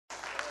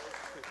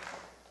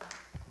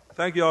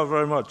Thank you all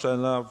very much.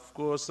 And of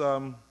course,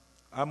 I'm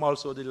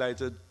also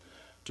delighted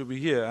to be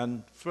here.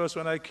 And first,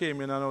 when I came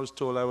in and I was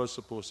told I was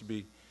supposed to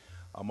be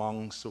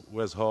amongst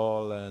Wes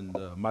Hall and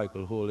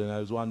Michael Hall, and I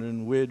was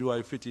wondering, where do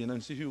I fit in?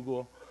 And see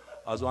Hugo,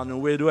 I was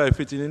wondering, where do I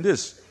fit in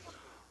this?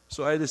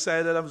 So I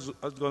decided I was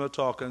going to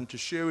talk and to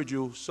share with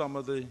you some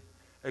of the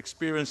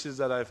experiences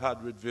that I've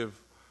had with Viv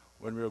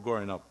when we were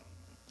growing up.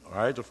 All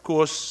right, of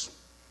course,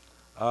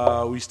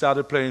 we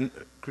started playing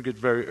cricket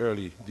very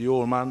early. The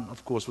old man,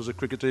 of course, was a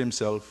cricketer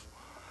himself,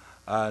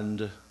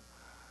 and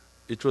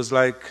it was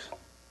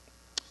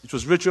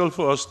ritual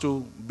for us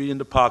to be in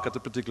the park at a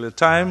particular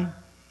time,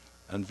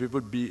 and Viv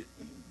would be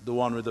the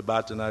one with the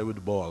bat and I with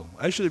the ball.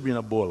 I should have been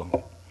a bowler.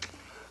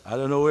 I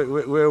don't know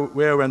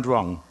where I went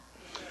wrong.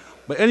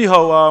 But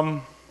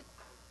anyhow,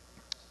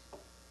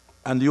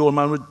 and the old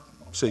man would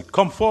say,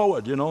 come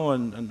forward,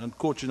 and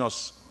coaching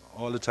us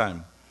all the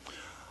time.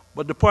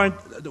 But the point,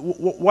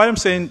 why I'm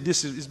saying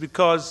this is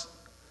because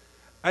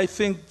I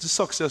think the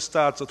success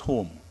starts at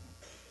home,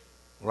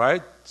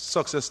 right?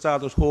 Success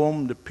starts at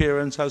home. The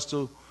parents has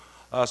to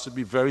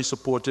be very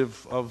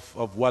supportive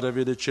of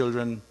whatever the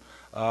children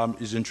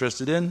is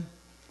interested in.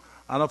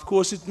 And of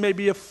course, it may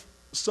be a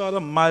sort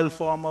of mild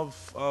form of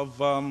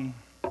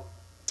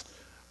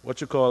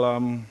what you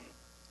call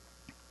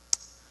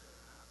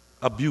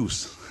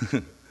abuse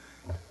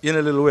in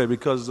a little way,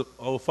 because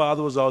our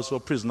father was also a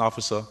prison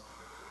officer.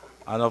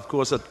 And of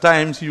course, at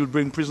times, he would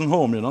bring prison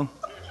home,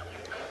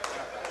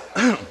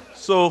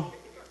 So,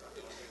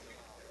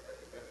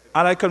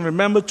 and I can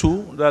remember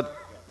too that,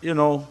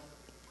 and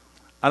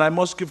I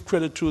must give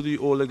credit to the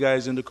older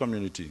guys in the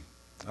community.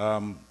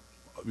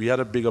 We had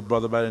a bigger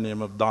brother by the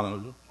name of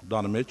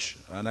Donamich,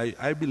 and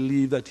I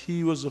believe that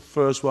he was the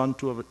first one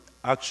to have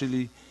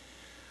actually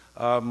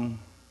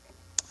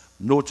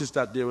noticed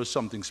that there was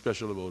something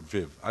special about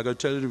Viv. I got to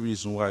tell you the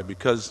reason why.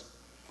 Because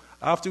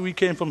after we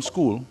came from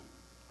school,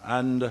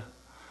 and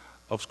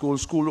school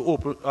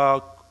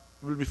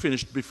will be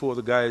finished before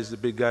the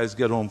big guys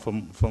get home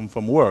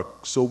from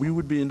work. So we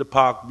would be in the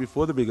park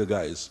before the bigger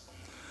guys.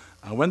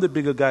 And when the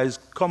bigger guys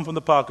come from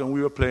the park and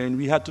we were playing,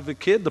 we had to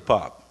vacate the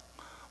park.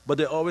 But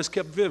they always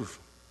kept Viv.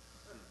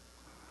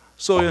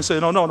 So you say,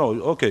 no,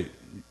 okay,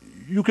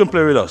 you can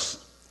play with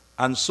us.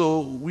 And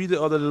so we,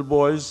 the other little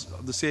boys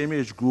of the same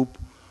age group,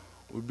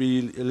 would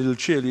be a little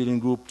cheerleading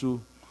group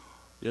to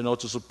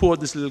support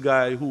this little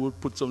guy who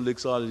would put some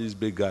licks on these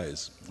big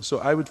guys. So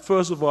I would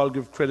first of all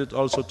give credit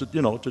also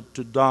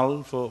to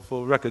Donald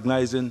for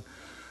recognizing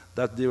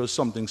that there was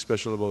something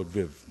special about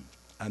Viv.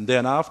 And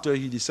then after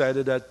he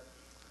decided that,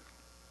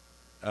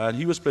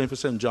 he was playing for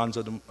St. John's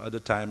at the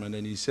time, and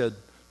then he said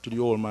to the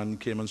old man,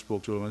 came and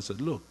spoke to him and said,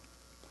 look,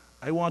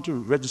 I want to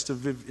register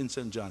Viv in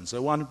St. John's. I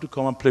want him to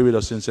come and play with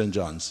us in St.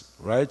 John's,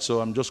 right? So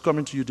I'm just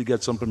coming to you to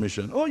get some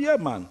permission. Oh, yeah,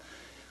 man.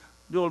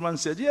 The old man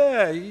said,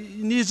 yeah,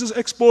 he needs this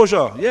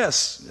exposure.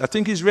 Yes, I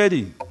think he's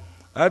ready.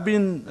 I've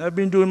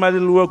been doing my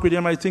little work with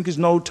him. I think it's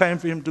now time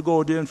for him to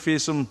go there and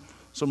face some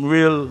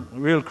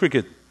real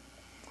cricket.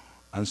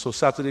 And so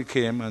Saturday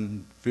came,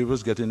 and Viv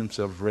was getting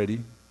himself ready,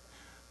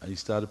 and he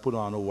started to put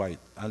on a white.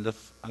 And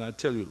I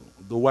tell you,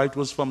 the white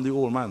was from the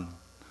old man.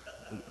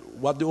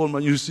 What the old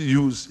man used to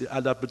use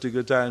at that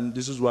particular time,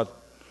 this is what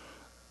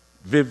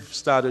Viv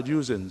started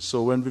using.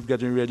 So when Viv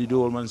getting ready, the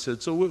old man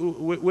said, so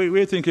where do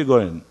you think you're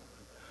going?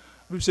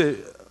 We say,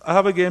 I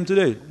have a game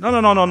today.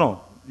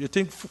 No. You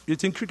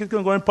think cricket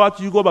can go in part?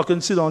 You go back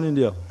and sit down in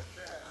there.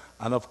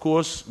 And of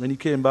course, when he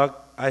came back,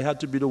 I had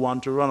to be the one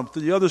to run up to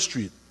the other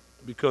street,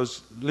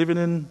 because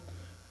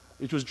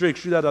it was Drake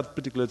Street at that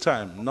particular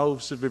time. Now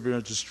it's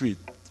Vivian Street.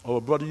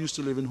 Our brother used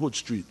to live in Hood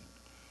Street.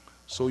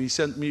 So he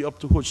sent me up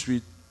to Hood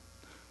Street.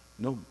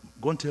 Go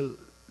and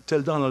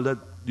tell Donald that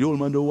the old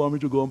man don't want me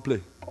to go and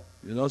play.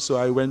 So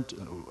I ran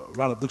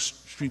up the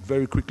street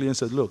very quickly and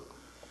said, look,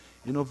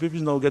 Viv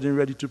is now getting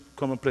ready to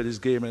come and play this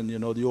game, and,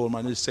 the old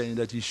man is saying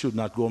that he should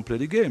not go and play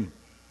the game.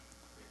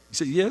 He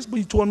said, yes, but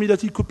he told me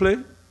that he could play.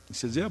 He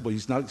says, yeah, but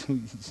he's not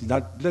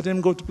letting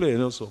him go to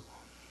play, So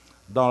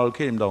Donald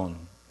came down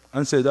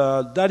and said,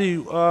 Daddy,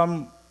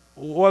 what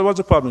was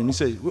the problem? He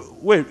said,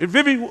 wait,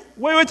 Vivi,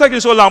 why are you taking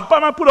so long?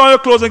 Put on your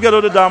clothes and get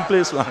out of the damn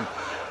place, man.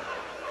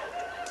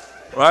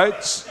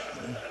 Right?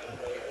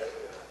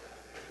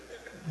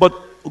 But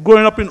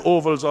growing up in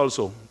ovals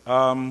also,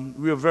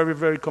 we were very,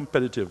 very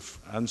competitive.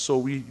 And so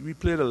we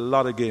played a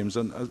lot of games.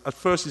 And at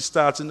first it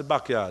starts in the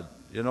backyard.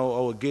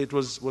 Our gate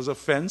was a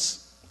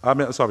fence.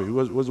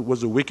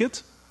 Was a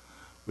wicket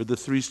with the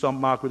 3-stump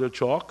mark with a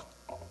chalk.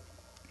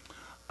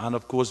 And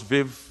of course,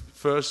 Viv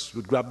first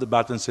would grab the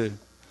bat and say,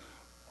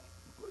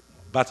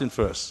 batting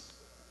first.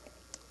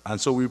 And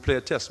so we play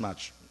a test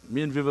match,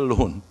 me and Viv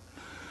alone.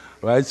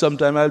 Right?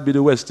 Sometimes I'll be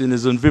the West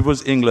Indies and Viv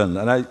was England.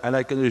 And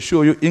I can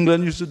assure you,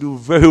 England used to do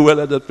very well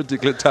at that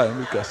particular time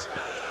because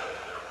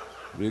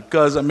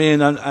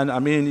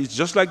it's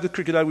just like the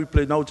cricket that we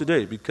play now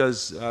today,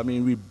 because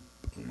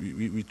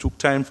we took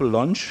time for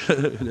lunch,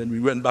 then we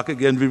went back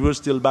again. Viv was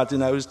still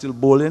batting, I was still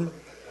bowling.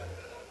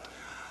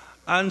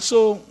 And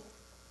so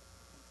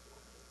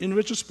in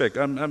retrospect,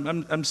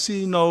 I'm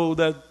seeing now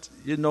that,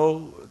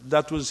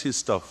 that was his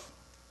stuff.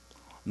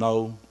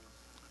 Now,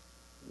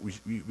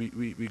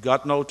 we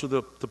got now to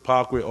the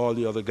park where all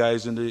the other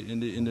guys in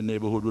the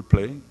neighborhood would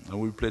play, and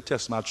we would play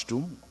test match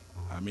too.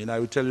 I mean, I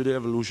would tell you the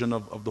evolution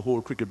of the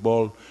whole cricket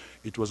ball.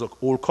 It was an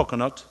old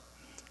coconut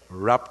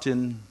wrapped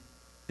in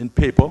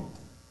paper,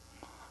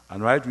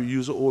 and right, we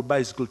use an old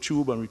bicycle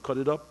tube and we cut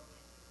it up,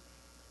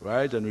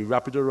 right, and we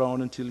wrap it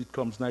around until it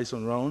comes nice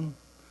and round,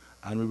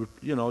 and we would,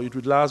 it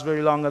would last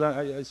very longer than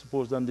I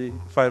suppose than the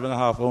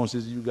 5.5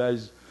 ounces you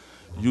guys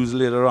use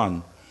later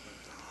on.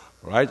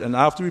 Right, and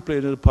after we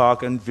played in the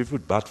park, and Viv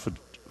would bat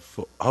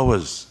for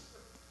hours.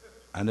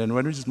 And then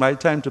when it was my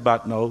time to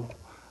bat now,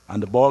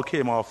 and the ball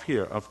came off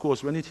here, of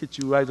course, when it hit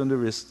you right on the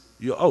wrist,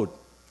 you're out.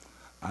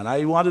 And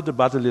I wanted to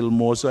bat a little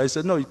more, so I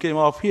said, no, it came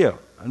off here.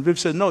 And Viv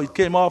said, no, it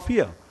came off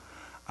here.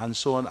 And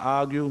so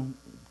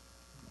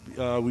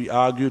we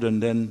argued,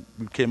 and then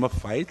it became a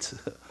fight.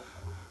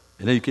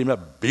 And then it became a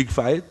big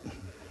fight.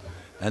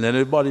 And then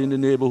everybody in the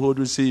neighborhood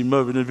would see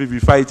Mervyn and Vivi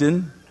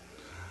fighting.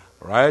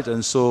 Right,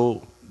 and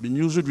so the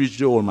news would reach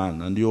the old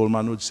man, and the old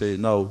man would say,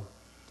 no,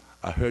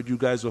 I heard you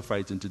guys were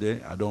fighting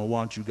today. I don't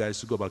want you guys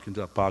to go back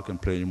into the park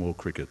and play any more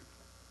cricket.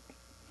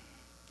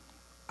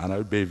 And I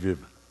would obey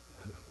Viv.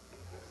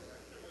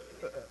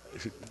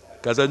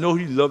 Because I know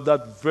he loved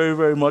that very,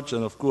 very much,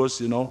 and of course,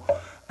 and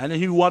then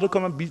he wanted to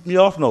come and beat me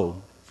off now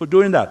for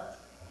doing that.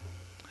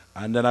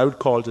 And then I would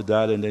call to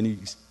Dad, and then he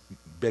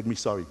begged me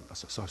sorry. I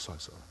said, sorry.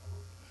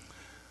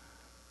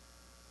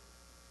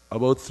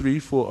 About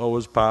 3-4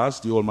 hours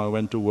passed, the old man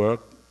went to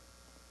work,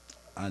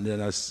 and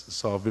then I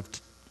saw Viv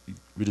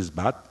with his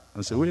bat.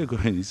 I said, where are you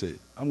going? He said,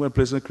 I'm going to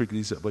play some cricket.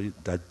 He said, but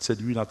Dad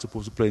said we're not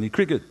supposed to play any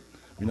cricket.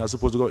 We're not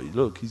supposed to go.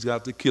 Look, he's going to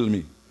have to kill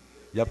me.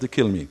 You have to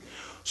kill me.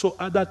 So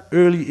at that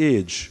early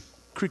age,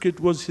 cricket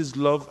was his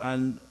love,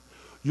 and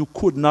you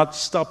could not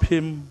stop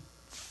him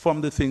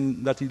from the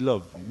thing that he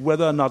loved.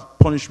 Whether or not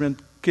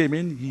punishment came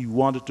in, he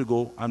wanted to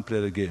go and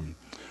play the game.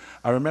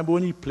 I remember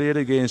when he played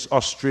against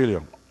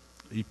Australia.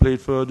 He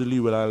played for the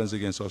Leeward Islands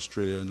against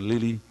Australia, and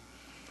Lily,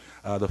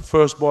 the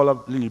first ball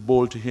of Lily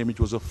bowled to him, it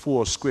was a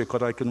 4 square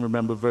cut, I can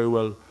remember very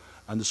well,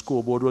 and the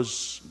scoreboard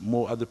was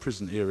more at the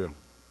prison area.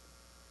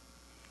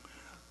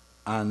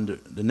 And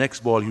the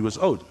next ball, he was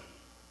out.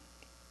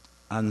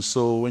 And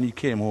so when he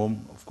came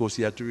home, of course,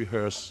 he had to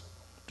rehearse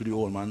to the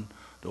old man.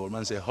 The old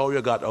man said, how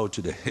you got out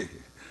today?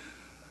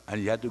 And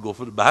he had to go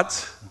for the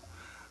bat,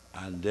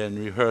 and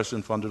then rehearse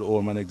in front of the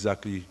old man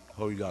exactly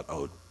how he got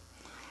out.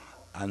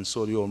 And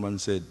so the old man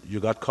said, you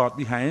got caught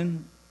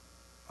behind?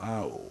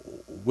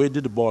 Where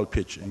did the ball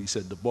pitch? And he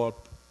said, the ball,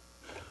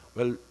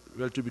 well,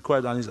 to be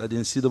quite honest, I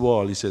didn't see the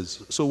ball. He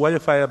says, so why you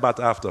fire bat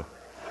after?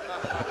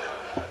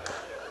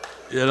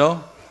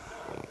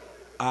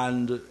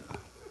 And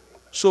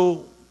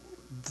so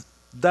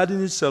that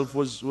in itself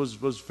was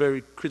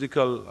very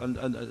critical,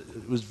 and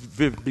it was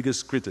Viv's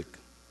biggest critic.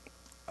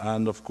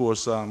 And of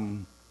course,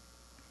 I'll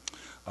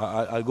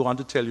go on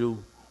to tell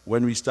you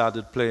when we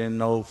started playing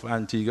now for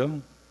Antigua.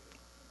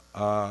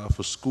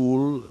 For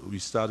school, we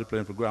started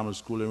playing for grammar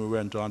school, and we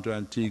went on to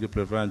Antigua,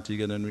 played for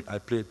Antigua, and then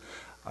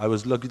I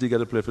was lucky to get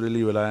to play for the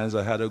Leeward Islands.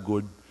 I had a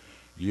good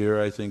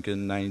year, I think,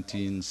 in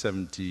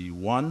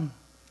 1971,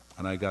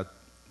 and I got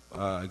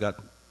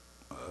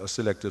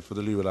selected for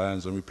the Leeward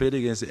Islands, and we played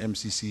against the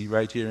MCC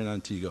right here in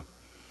Antigua.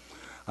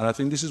 And I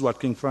think this is what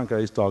King Franca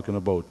is talking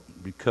about,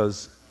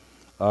 because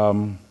there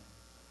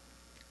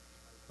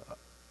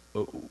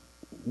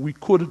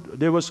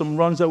were some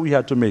runs that we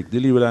had to make, the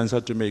Leeward Islands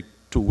had to make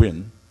to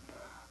win.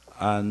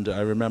 And I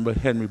remember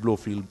Henry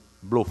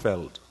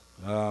Blofeld.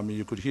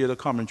 You could hear the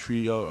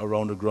commentary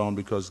around the ground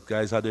because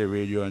guys had their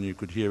radio and you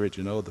could hear it,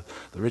 the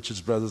Richards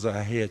brothers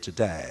are here to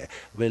die.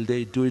 Well,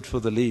 they do it for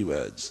the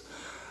Leewards.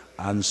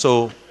 And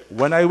so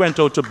when I went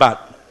out to bat,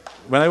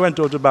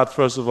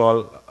 first of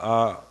all,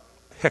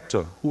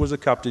 Hector, who was the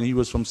captain, he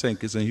was from St.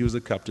 Kitts, and he was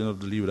the captain of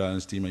the Leeward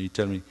Islands team, and he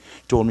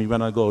told me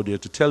when I go out there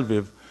to tell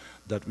Viv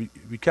that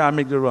we can't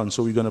make the run,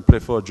 so we're going to play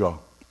for a draw.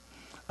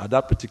 At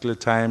that particular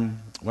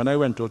time, when I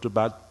went out to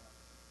bat,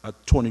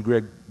 Tony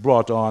Gregg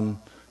brought on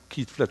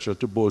Keith Fletcher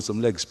to bowl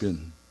some leg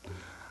spin.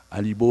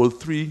 And he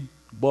bowled 3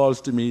 balls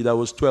to me, that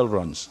was 12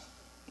 runs.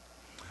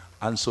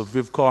 And so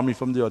Viv called me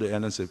from the other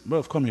end and said,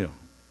 Merv, come here.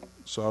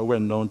 So I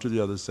went down to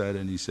the other side,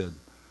 and he said,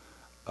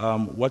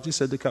 what you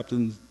said the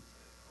captain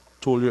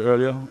told you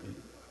earlier,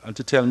 and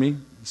to tell me,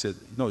 he said,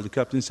 no, the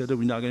captain said that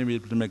we're not going to be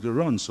able to make the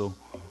run, so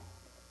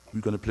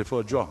we're going to play for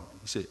a draw.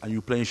 He said, and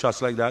you playing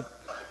shots like that?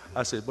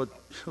 I said, but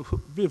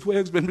Viv, what do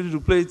you expect me to do?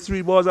 Play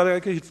 3 balls that I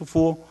can hit for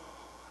 4?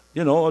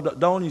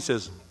 Down, he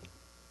says,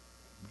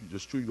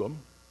 just chew gum.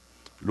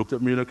 Looked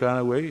at me in a kind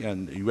of way,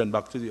 and he went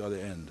back to the other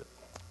end.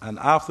 And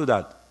after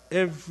that,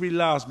 every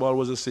last ball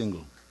was a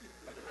single.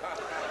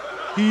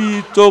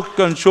 He took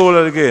control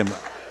of the game.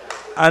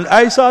 And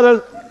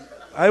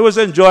I was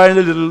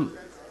enjoying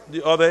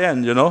the other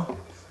end,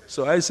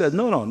 So I said,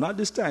 no, not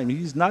this time.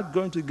 He's not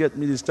going to get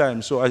me this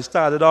time. So I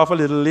started off a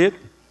little late.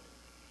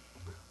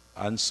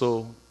 And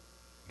so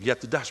he had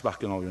to dash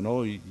back,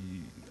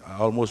 I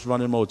almost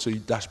run him out, so he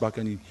dashed back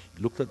and he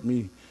looked at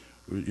me,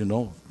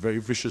 very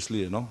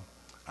viciously, And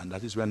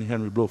that is when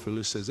Henry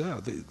Blofeld says,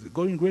 they're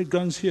going great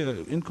guns here,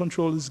 in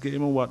control of this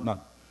game and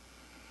whatnot.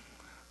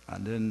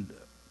 And then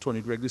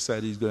Tony Gregg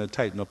decided he's going to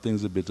tighten up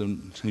things a bit,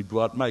 and he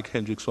brought Mike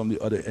Hendricks from the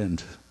other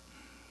end.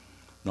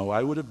 Now,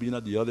 I would have been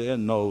at the other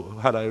end now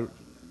had I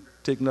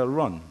taken that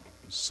run.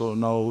 So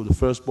now the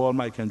first ball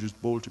Mike Hendricks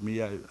bowled to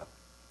me, I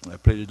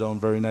played it down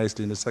very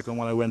nicely. In the second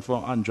one, I went for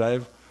on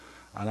drive,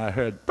 and I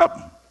heard,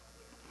 pop!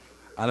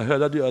 And I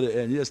heard at the other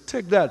end, yes,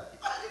 take that.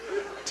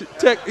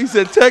 He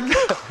said, take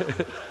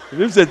that.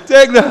 He said,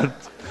 take that.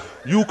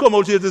 You come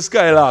out here to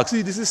Skylark.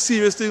 See, this is a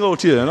serious thing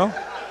out here,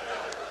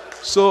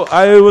 So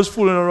I was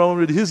fooling around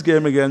with his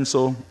game again,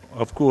 so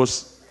of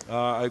course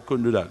I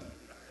couldn't do that.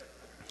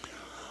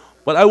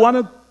 But I want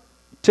to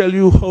tell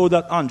you how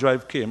that on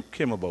drive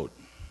came about,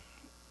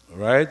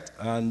 right?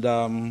 And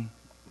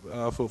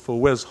for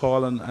Wes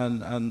Hall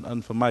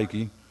and for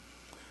Mikey,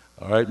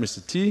 all right,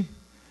 Mr. T.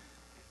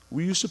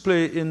 We used to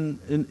play in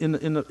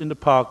the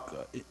park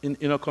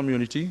in a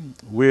community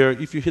where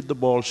if you hit the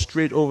ball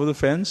straight over the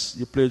fence,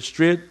 you played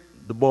straight,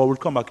 the ball would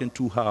come back in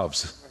two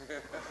halves.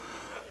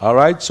 All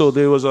right, so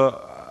there was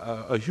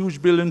a huge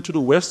building to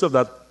the west of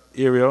that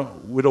area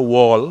with a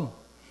wall.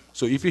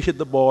 So if you hit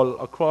the ball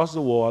across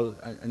the wall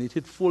and it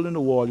hit full in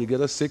the wall, you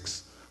get a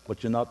 6,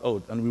 but you're not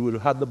out, and we would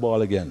have had the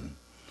ball again.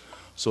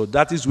 So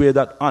that is where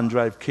that on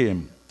drive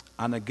came.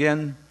 And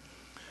again,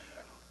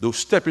 though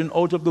stepping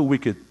out of the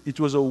wicket,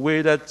 it was a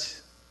way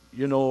that,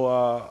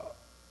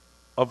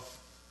 of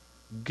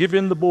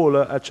giving the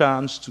bowler a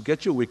chance to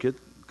get your wicket,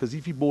 because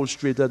if he bowls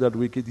straight at that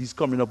wicket, he's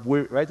coming up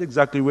right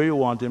exactly where you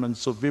want him, and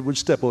so Viv would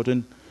step out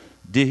and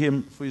dig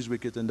him for his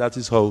wicket, and that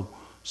is how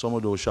some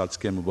of those shots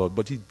came about.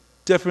 But he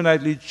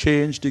definitely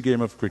changed the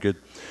game of cricket,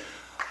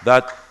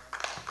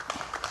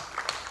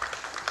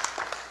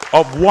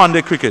 of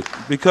one-day cricket,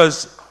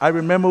 because I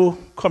remember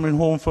coming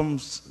home from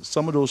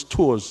some of those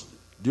tours,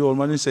 the old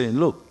man is saying,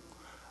 look,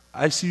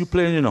 I see you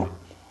playing,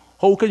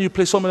 How can you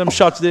play some of them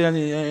shots there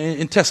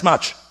in test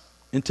match?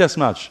 In test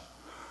match.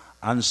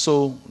 And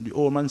so the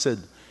old man said,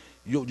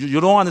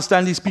 you don't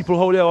understand these people,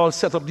 how they all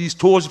set up these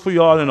tours for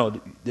you all,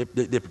 They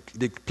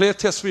play a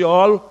test for you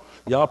all.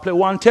 Y'all play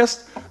one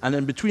test, and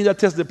then between that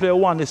test they play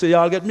one. They say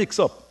y'all get mixed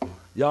up.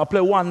 Y'all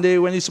play 1 day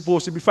when it's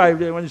supposed to be 5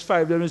 days, when it's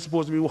 5 days when it's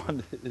supposed to be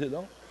 1 day,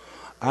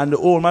 And the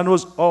old man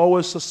was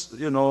always,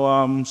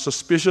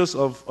 suspicious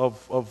of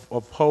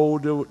how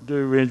the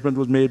arrangement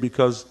was made,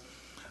 because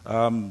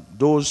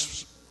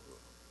those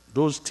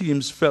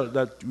teams felt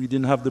that we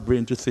didn't have the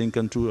brain to think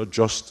and to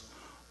adjust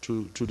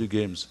to the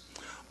games.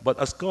 But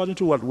according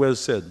to what Wes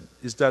said,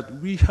 is that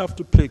we have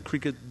to play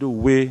cricket the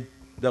way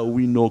that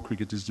we know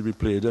cricket is to be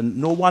played, and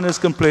no one else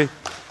can play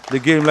the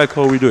game like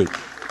how we do it.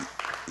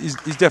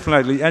 It's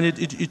definitely, and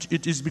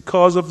it is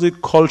because of the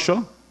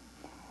culture,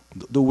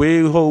 the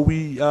way how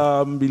we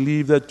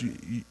believe that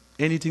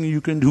anything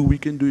you can do, we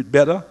can do it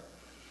better.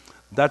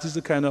 That is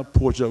the kind of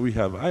approach that we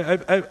have.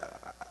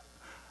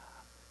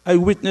 I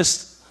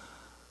witnessed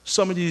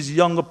some of these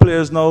younger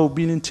players now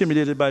being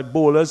intimidated by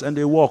bowlers, and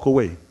they walk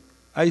away.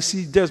 I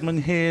see Desmond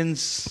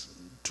Haynes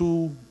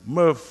to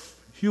Merv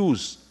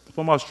Hughes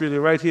from Australia,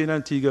 right here in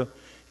Antigua.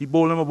 He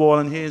bowled him a ball,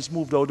 and Haynes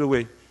moved out of the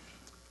way,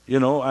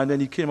 and then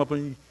he came up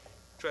and he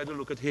tried to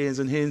look at Haynes,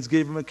 and Haynes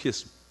gave him a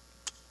kiss.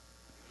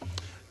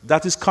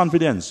 That is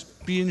confidence,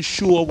 being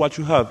sure of what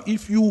you have.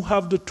 If you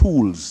have the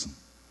tools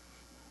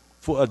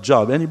for a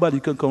job, anybody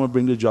can come and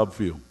bring the job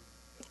for you.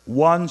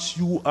 Once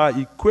you are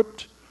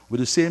equipped with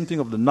the same thing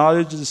of the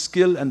knowledge, the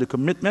skill, and the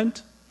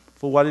commitment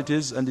for what it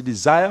is, and the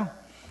desire,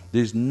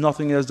 there's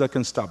nothing else that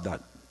can stop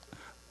that.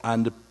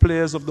 And the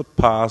players of the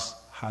past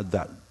had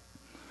that.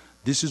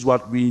 This is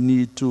what we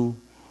need to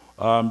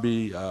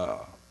be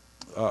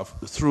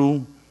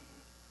through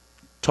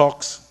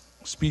talks,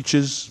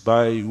 speeches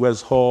by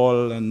Wes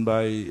Hall and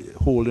by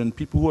Holden,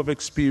 people who have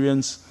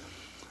experienced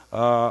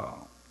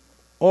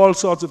all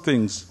sorts of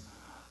things,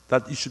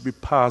 that it should be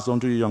passed on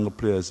to the younger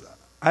players.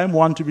 I'm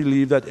one to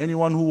believe that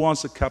anyone who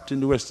wants to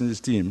captain the West Indies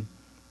team,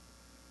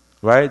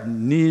 right,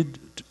 need,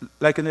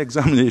 like an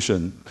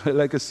examination,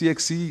 like a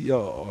CXC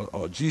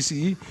or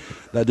GCE,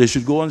 that they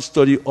should go and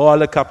study all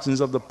the captains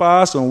of the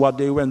past and what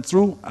they went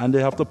through, and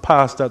they have to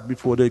pass that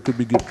before they could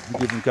be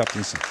given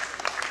captaincy.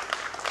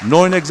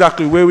 Knowing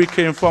exactly where we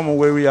came from and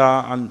where we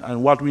are,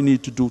 and what we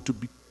need to do to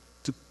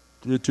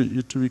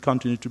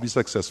continue to be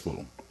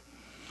successful.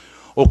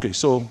 Okay,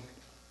 so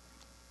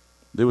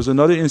there was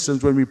another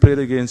instance when we played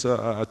against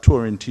a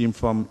touring team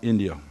from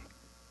India.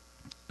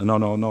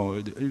 No.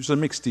 It was a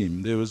mixed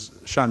team. There was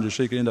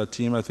Chandrasekhar in that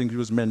team. I think it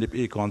was Mendip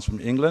Acorns from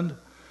England.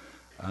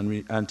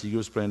 And Antigua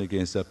was playing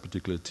against that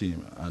particular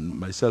team. And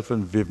myself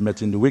and Viv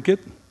met in the wicket.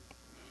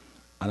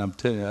 And I'm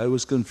telling you, I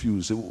was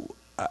confused.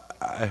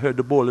 I heard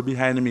the bowler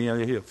behind me,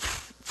 and I hear,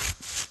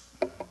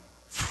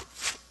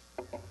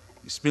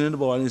 he's spinning the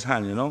ball in his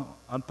hand,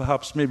 And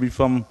perhaps maybe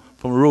from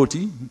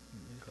Roti,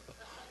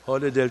 how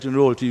they dealt in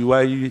Roti,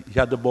 why he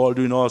had the ball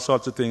doing all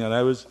sorts of things. And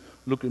I was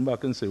looking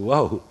back and say,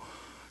 wow.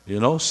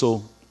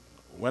 So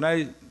when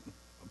I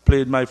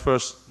played my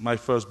first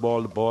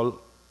ball. The ball,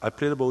 I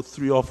played about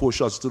 3 or 4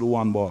 shots to the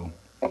one ball.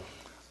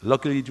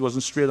 Luckily, it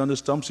wasn't straight on the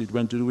stumps. It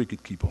went to the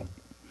wicketkeeper.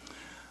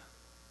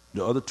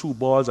 The other 2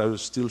 balls, I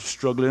was still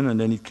struggling, and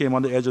then he came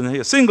on the edge and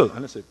he single.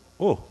 And I said,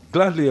 oh,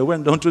 gladly, I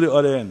went down to the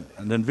other end.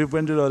 And then Viv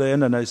went to the other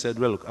end, and I said,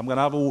 well, look, I'm going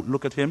to have a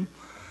look at him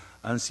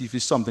and see if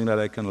it's something that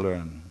I can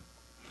learn.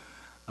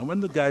 And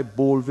when the guy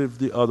bowled Viv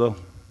the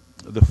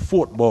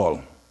 4th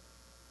ball,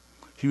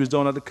 he was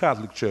down at the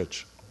Catholic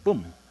church.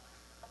 Boom.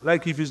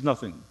 Like if it's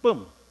nothing.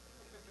 Boom.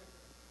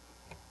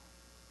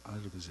 I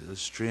look and say,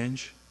 that's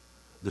strange.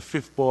 The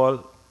 5th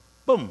ball,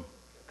 boom,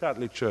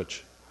 Catholic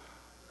church.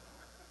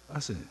 I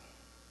said,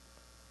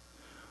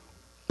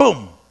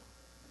 boom,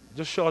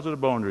 just short of the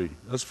boundary.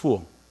 That's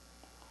 4.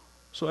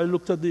 So I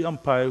looked at the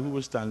umpire who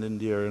was standing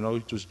there.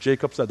 It was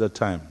Jacobs at that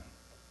time,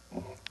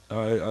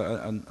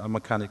 a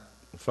mechanic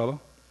fellow.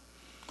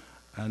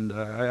 And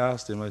I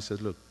asked him, I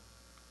said, look,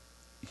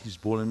 he's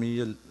bowling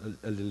me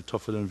a little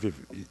tougher than Viv.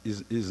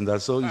 Isn't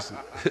that so? He said,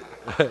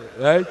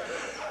 right?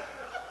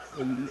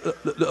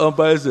 The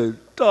umpire said,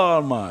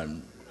 tall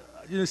man.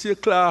 You see a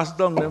class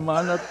down there,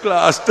 man. A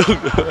class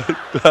down there.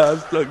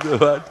 Class down there,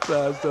 man.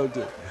 Class down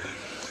there.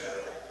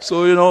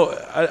 So,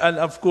 and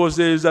of course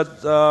there is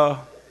that,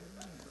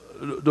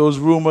 those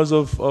rumors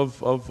of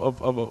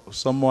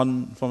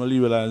someone from a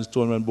Leeward Islands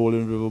tournament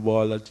bowling River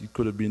ball that he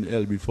could have been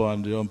held before,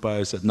 and the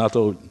umpire said, not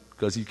out,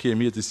 because he came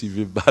here to see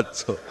Viv bat.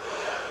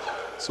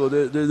 So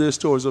there's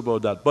stories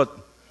about that. But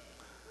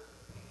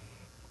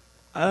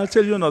I'll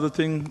tell you another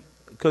thing,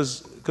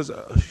 because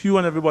Hugh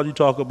and everybody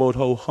talk about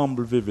how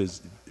humble Viv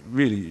is.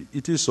 Really,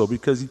 it is so,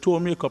 because he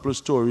told me a couple of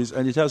stories,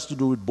 and it has to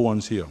do with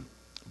Bones here.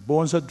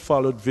 Bones had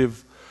followed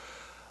Viv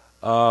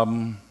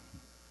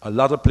a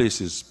lot of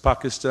places,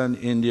 Pakistan,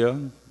 India.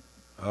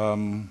 I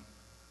don't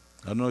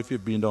know if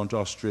you've been down to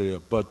Australia,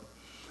 but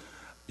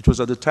it was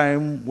at the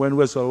time when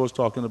Westall was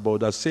talking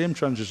about that same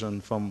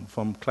transition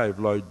from Clive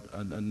Lloyd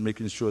and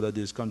making sure that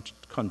there's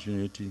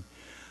continuity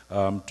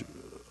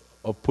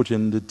of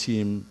putting the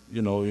team,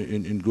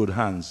 in good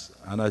hands.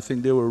 And I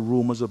think there were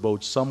rumors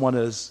about someone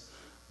else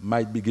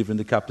might be given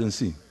the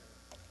captaincy.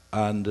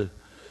 And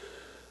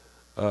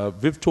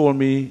Viv told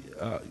me,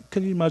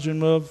 can you imagine,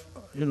 Merv,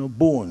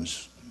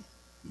 Bones,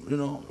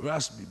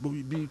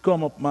 Raspy,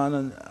 come up,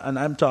 man, and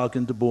I'm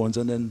talking to Bones,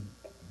 and then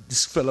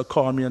this fella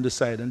called me on the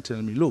side and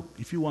tell me, look,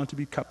 if you want to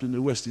be captain of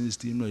the West Indies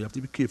team, you have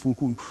to be careful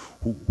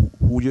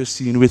who you're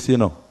seen with,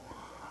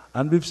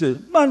 And Viv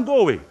said, man, go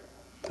away.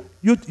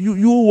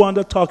 You one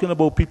that talking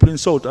about people in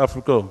South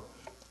Africa,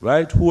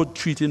 right, who are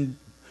treating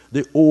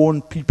their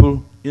own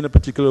people in a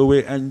particular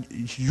way, and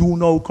you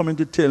now coming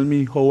to tell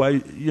me how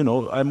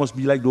I must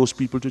be like those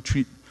people to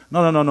treat.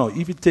 No.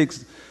 If it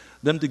takes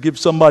them to give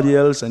somebody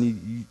else, and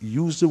he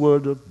used the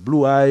word of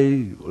blue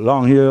eye,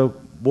 long hair,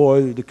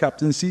 boy, the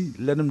captaincy,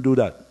 let him do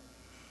that.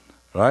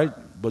 Right?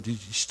 But he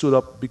stood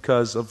up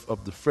because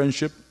of the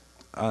friendship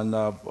and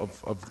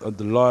of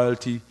the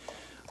loyalty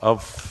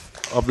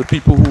of the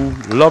people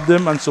who loved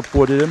him and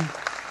supported him.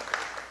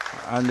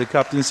 And the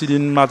captaincy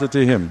didn't matter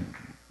to him.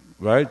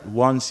 Right?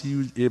 Once he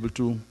was able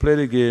to play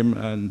the game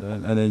and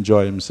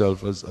enjoy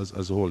himself,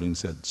 as Holding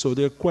said. So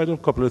there are quite a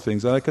couple of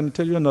things. And I can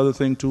tell you another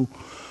thing too.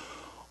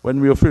 When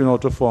we were filling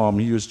out the form,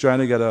 he was trying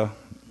to get a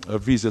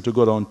visa to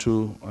go down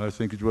to, I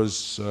think it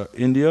was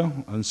India,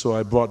 and so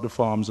I brought the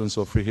forms and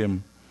so for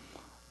him.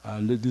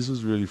 And this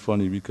was really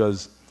funny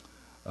because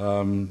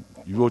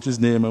he wrote his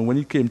name, and when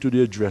he came to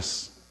the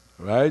address,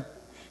 right,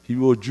 he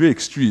wrote Drake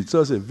Street.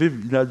 So I said,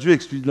 not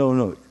Drake Street,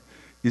 no.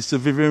 It's the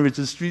Vivian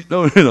Richards Street,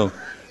 no.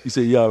 He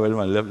said, yeah, well,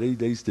 man, let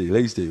me stay,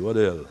 what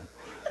the hell.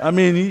 I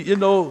mean,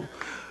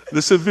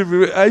 listen,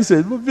 Vivian, I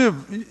said, well,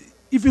 Viv,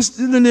 if it's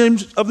in the name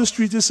of the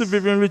street is Sir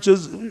Vivian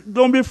Richards,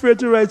 don't be afraid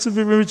to write Sir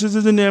Vivian Richards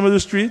in the name of the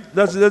street.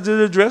 That's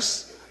the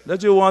address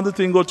that you want the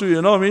thing go to,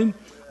 you know what I mean?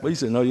 But he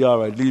said, no, you're all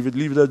right, leave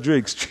it at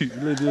Drake Street.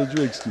 Leave it at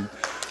Drake Street.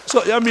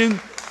 So, I mean,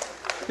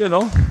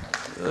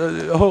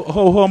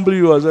 how humble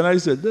he was. And I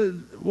said,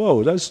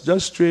 wow,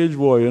 that's strange,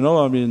 boy,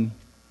 I mean.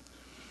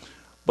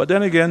 But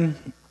then again,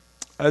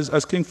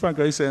 as King Frank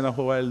is saying,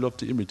 how I love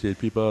to imitate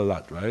people a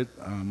lot, right?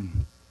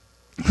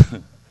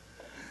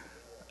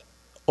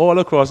 All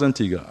across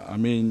Antigua. I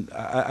mean,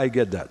 I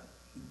get that.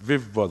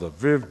 Viv brother.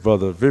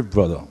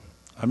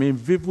 I mean,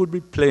 Viv would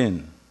be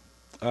playing.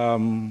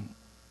 And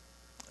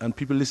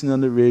people listening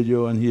on the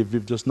radio and hear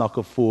Viv just knock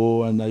a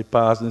 4 and I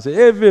pass and say,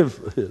 hey,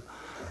 Viv.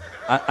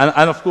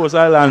 and of course,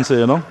 I'll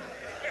answer,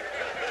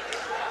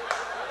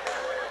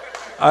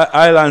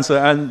 I'll answer.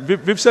 And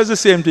Viv says the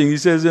same thing. He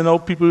says,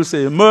 people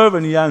say, Merv,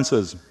 and he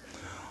answers.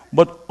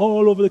 But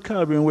all over the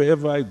Caribbean,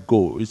 wherever I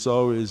go, it's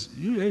always,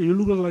 you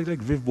look like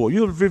Viv boy.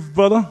 You're Viv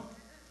brother?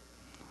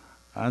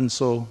 And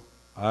so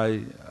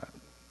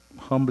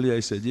humbly I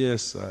said,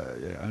 yes,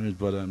 I'm his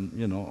brother,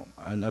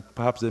 and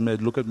perhaps they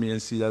might look at me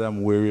and see that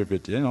I'm wary of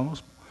it,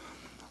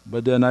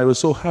 But then I was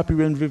so happy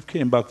when Viv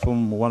came back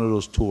from one of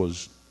those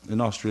tours in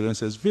Australia and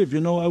says, Viv,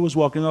 I was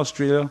walking in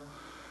Australia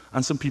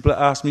and some people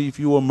asked me if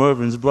you were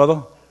Mervyn's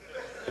brother.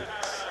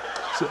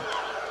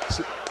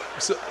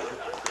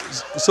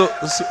 So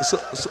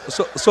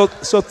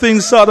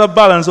things sort of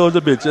balance out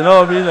a bit, you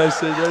know what I mean?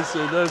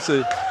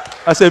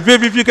 I say,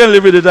 Viv, if you can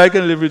live with it, I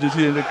can live with it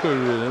here in the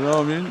Caribbean, you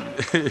know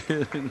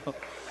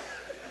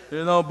what I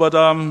mean? But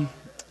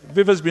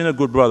Viv has been a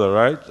good brother,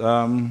 right?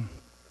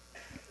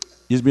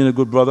 He's been a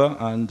good brother,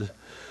 and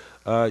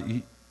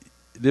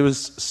there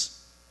was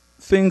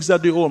things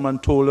that the old man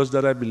told us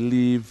that I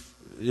believe,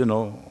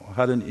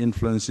 had an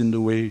influence in the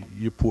way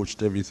you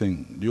approached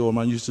everything. The old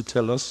man used to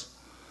tell us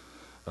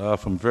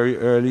from very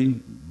early,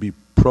 be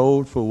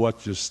proud for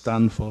what you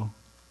stand for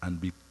and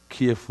be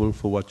careful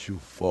for what you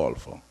fall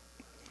for.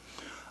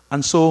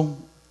 And so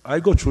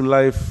I go through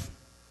life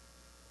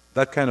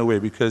that kind of way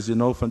because,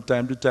 from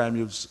time to time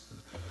you've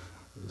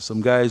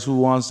some guys who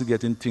wants to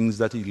get in things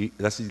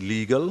that's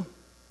illegal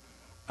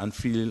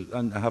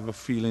and have a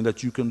feeling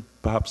that you can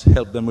perhaps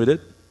help them with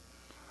it.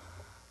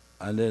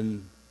 And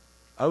then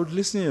I would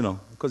listen,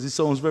 because it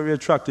sounds very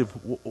attractive.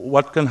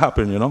 What can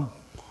happen,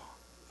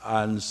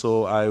 And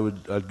so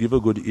I'd give a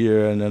good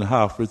ear, and then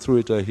halfway through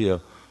it I hear,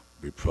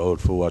 be proud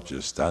for what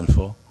you stand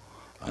for,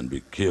 and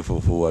be careful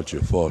for what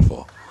you fall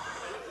for.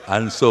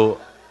 And so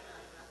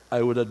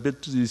I would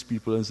admit to these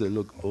people and say,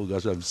 look, oh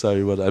gosh, I'm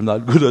sorry, but I'm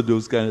not good at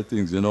those kind of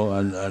things, and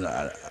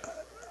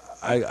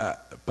I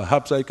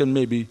perhaps I can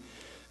maybe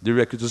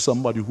direct you to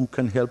somebody who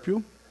can help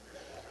you,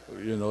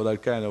 that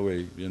kind of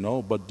way,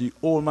 But the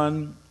old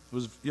man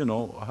was,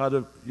 had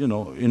a,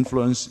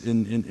 influence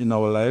in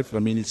our life. I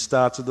mean, it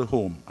starts at the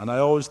home. And I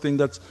always think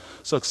that's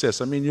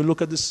success. I mean, you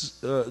look at this,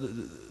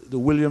 the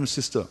Williams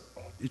sister.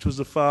 It was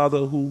the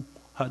father who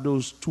had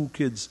those two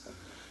kids.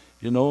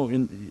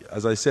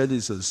 As I said,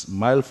 it's a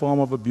mild form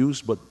of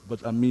abuse, but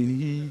I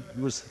mean,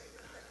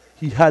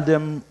 he had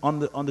them on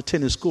the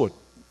tennis court.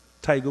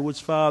 Tiger Woods'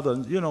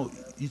 father,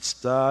 it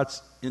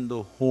starts in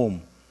the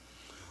home.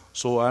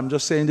 So I'm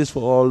just saying this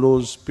for all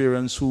those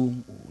parents who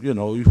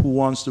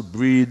wants to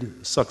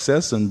breed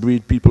success and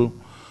breed people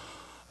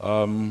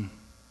to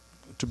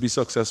be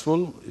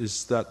successful,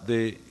 is that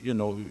they,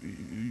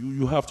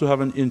 you have to have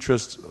an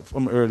interest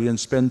from early and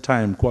spend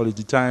time,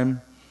 quality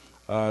time,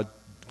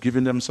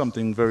 giving them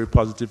something very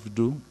positive to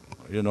do,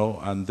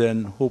 and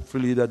then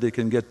hopefully that they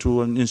can get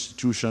to an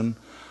institution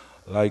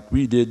like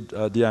we did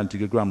at the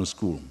Antigua Grammar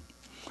School,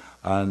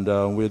 and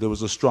where there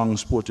was a strong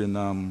sporting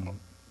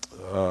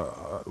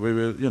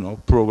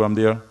program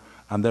there.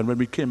 And then when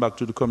we came back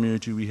to the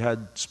community, we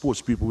had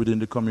sports people within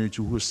the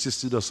community who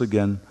assisted us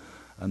again,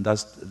 and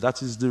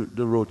that is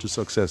the road to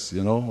success.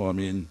 I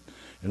mean,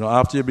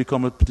 after you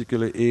become a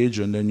particular age,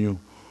 and then you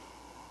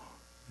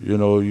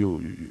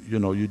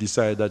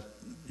decide that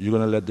you're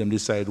going to let them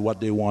decide what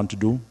they want to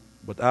do.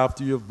 But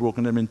after you've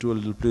broken them into a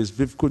little place,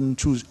 Viv couldn't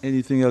choose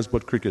anything else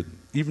but cricket,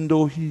 even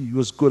though he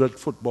was good at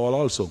football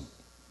also.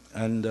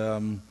 And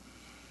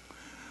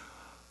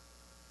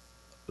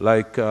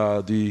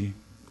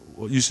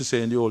what used to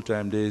say in the old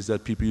time days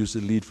that people used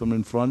to lead from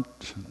in front,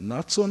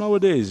 not so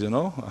nowadays,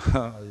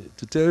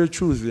 To tell you the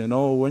truth,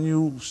 when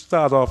you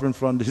start off in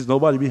front, there's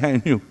nobody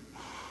behind you.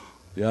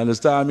 You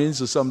understand what I mean?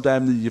 So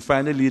sometimes you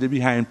find a leader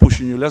behind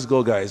pushing you, let's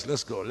go guys,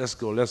 let's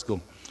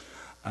go.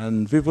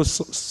 And Viv was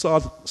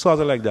sort of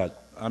like that.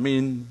 I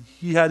mean,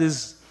 he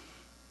was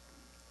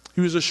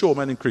a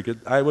showman in cricket.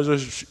 I was a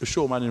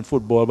showman in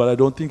football, but I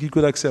don't think he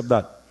could accept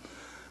that.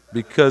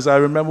 Because I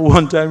remember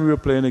one time we were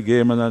playing a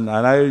game,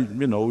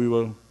 and we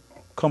were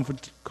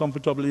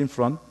comfortably in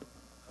front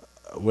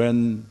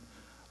when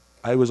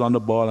I was on the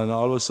ball, and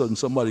all of a sudden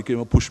somebody came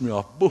and pushed me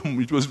off.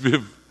 Boom, it was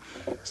Viv.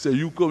 He said,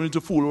 you coming to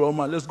fool around,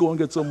 man, let's go and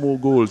get some more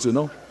goals,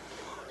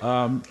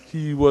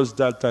 He was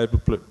that type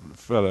of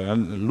fella.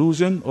 And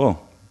losing,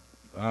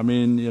 I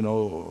mean,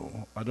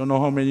 I don't know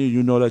how many of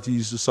you know that he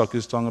used to suck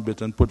his tongue a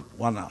bit and put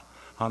one hand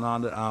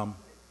on the arm.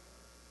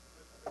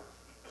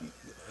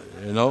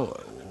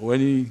 When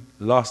he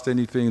lost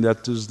anything,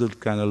 that was the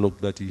kind of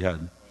look that he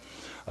had.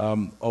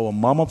 Our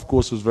mom, of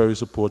course, was very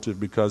supportive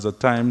because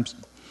at times,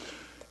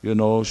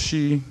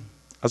 she,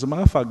 as a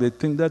matter of fact, they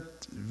think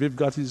that Viv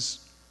got his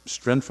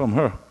strength from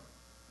her,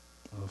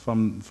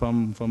 from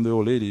the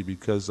old lady,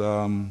 because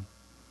when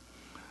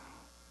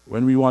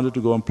we wanted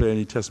to go and play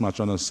any test match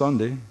on a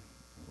Sunday,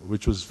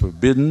 which was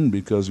forbidden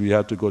because we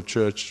had to go to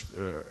church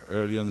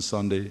early on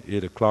Sunday,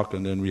 8 o'clock,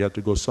 and then we had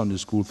to go Sunday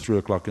school 3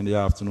 o'clock in the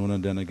afternoon,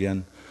 and then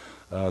again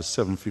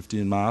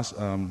 7:15 Mass,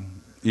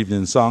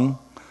 evening song.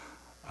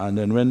 And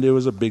then when there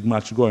was a big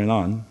match going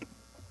on,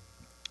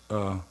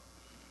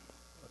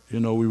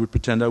 we would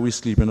pretend that we're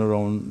sleeping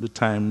around the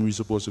time we were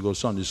supposed to go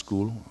Sunday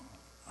school.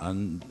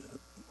 And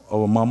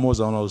our mom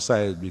was on our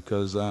side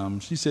because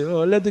she said,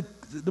 let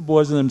the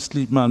boys and them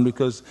sleep, man,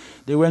 because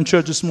they went to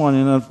church this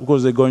morning and of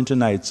course they're going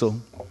tonight, so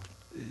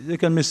they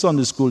can miss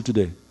Sunday school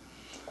today.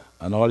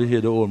 And all you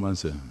hear the old man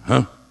say,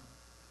 huh?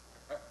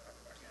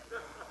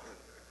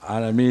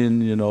 And I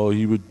mean,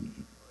 he would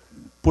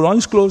put on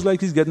his clothes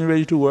like he's getting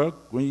ready to work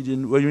when he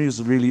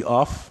was really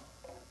off,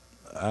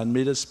 and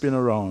made us spin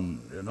around,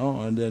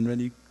 And then when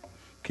he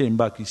came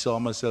back, he saw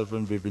myself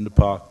and Viv in the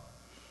park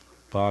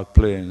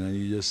playing, and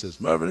he just says,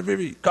 Mervyn and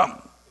Vivi,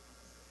 come.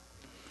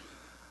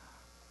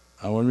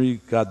 And when we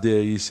got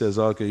there, he says,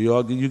 okay,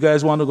 you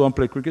guys want to go and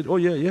play cricket? Oh,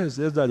 yeah, yes,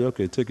 Daddy.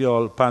 Okay, take your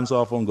all pants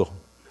off and go.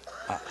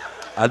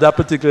 At that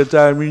particular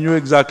time, we knew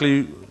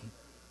exactly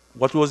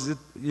what was it,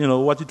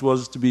 what it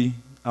was to be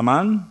a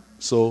man.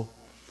 So,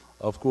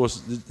 of course,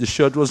 the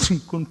shirt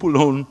couldn't pull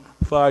on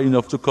far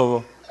enough to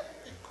cover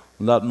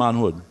that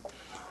manhood.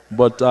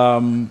 But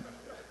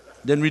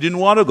then we didn't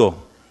want to go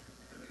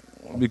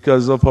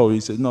because of how he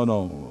said, no,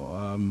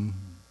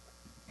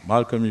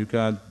 Malcolm, you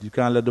can't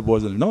let the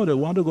boys. No, they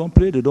want to go and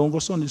play. They don't go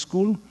Sunday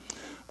school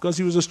because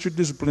he was a strict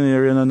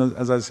disciplinarian, and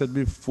as I said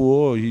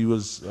before, he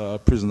was a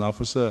prison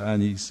officer,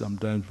 and he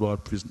sometimes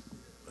brought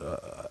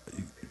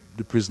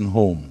the prison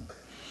home.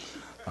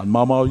 And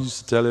Mama used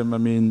to tell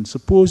him,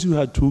 suppose you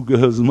had 2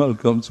 girls,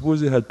 Malcolm.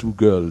 Suppose you had 2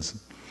 girls,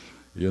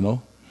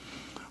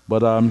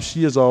 But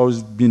she has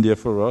always been there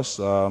for us.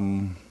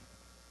 And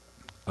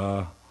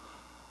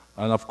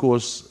of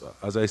course,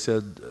 as I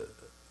said,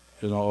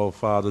 our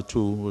father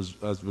too was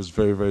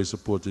very, very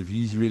supportive.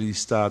 He really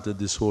started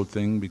this whole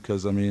thing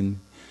because,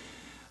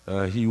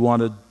 he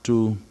wanted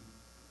to,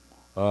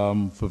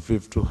 for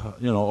Viv to,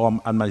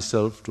 and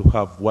myself to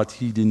have what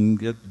he didn't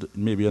get,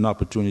 maybe an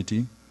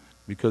opportunity.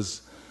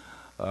 Because,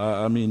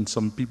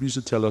 some people used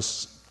to tell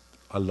us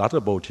a lot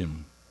about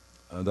him.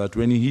 That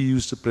when he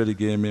used to play the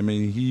game,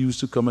 he used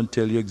to come and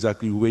tell you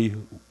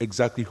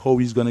exactly how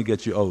he's going to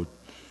get you out.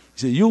 He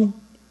said,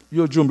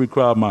 you're a Jumbie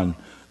crab man.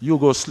 You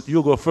go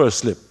first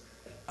slip.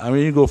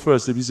 You go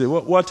first slip. He said,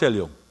 what tell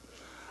you?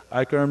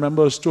 I can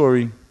remember a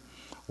story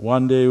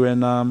one day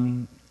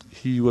when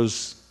he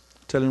was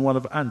telling one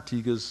of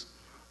Antigua's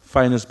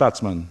finest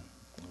batsmen,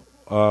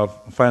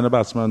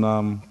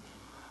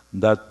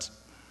 that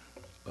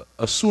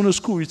as soon as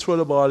Curry throw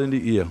the ball in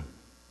the air,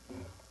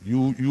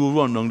 you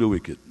run down the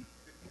wicket.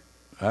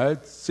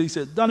 Right? So he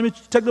said, Donnie,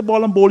 take the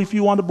ball and bowl if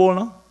you want to bowl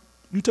now.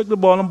 You take the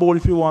ball and bowl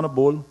if you want to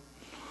bowl.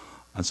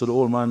 And so the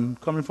old man,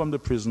 coming from the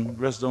prison,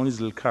 rests down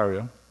his little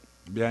carrier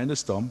behind the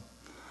stump,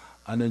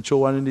 and then throw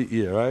one in the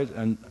air, right?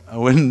 And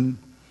when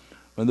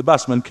the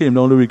batsman came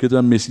down the wicket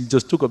and missed, he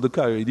just took up the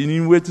carrier. He didn't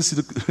even wait to see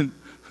the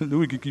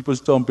wicketkeeper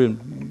stumping.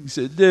 He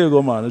said, there you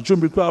go, man. A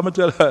Jumbie crab, I'm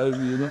going to tell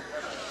you,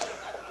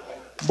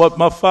 But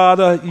my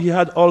father, he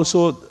had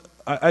also,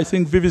 I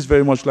think Viv is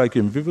very much like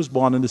him. Viv was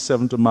born on the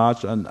 7th of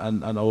March, and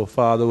our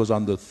father was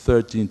on the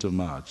 13th of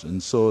March.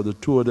 And so the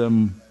two of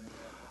them,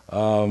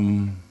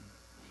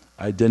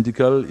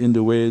 identical in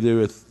the way they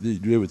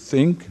would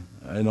think,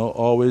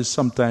 always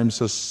sometimes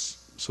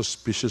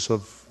suspicious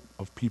of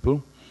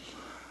people.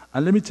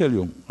 And let me tell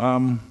you,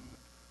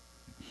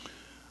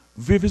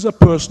 Viv is a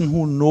person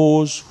who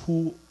knows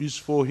who is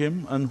for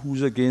him and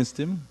who's against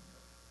him.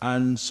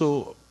 And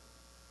so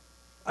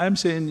I'm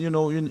saying,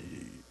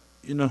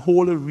 in a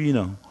whole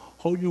arena,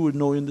 how you would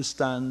know in the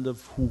stand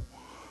of who,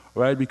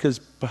 right? Because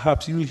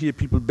perhaps you'll hear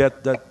people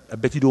bet that, I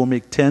bet you don't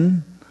make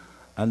 10.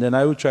 And then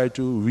I would try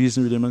to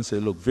reason with him and say,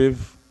 look,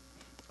 Viv,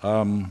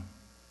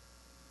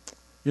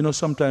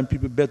 sometimes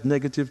people bet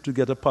negative to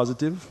get a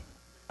positive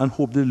and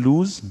hope they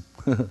lose.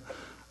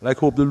 Like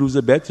hope they lose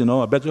a bet,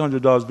 I bet you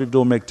 $100, Viv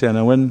don't make 10.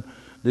 And when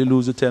they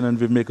lose a 10 and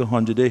Viv make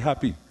 100, they're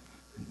happy.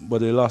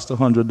 But they lost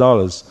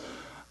 $100.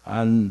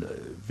 And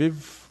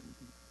Viv,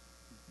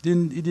 he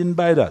didn't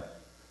buy that.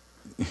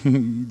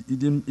 he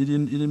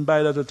didn't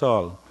buy that at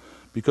all.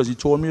 Because he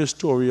told me a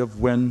story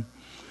of when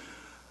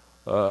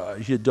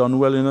he had done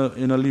well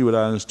in a Leeward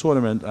Islands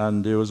tournament,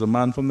 and there was a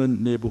man from the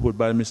neighborhood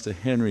by Mr.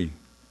 Henry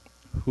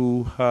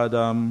who had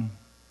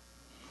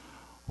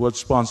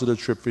sponsored a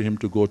trip for him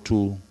to go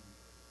to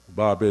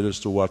Barbados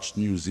to watch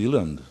New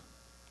Zealand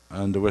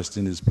and the West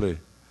Indies play.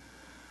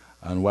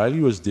 And while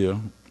he was there,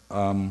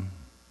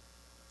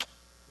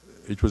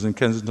 it was in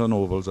Kensington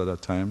Ovals at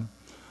that time,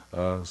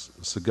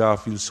 Sir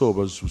Garfield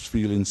Sobers was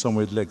feeling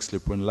somewhere leg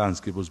slip when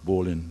Landscape was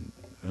bowling.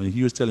 And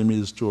he was telling me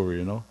the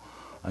story, And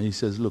he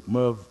says, look,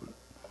 Merv,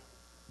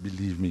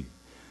 believe me,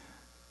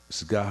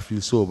 Sir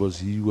Garfield Sobers,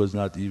 he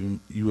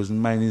wasn't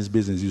minding his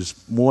business. He was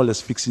more or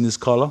less fixing his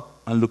collar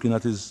and looking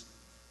at his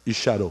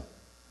shadow.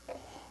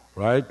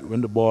 Right?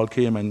 When the ball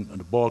came, and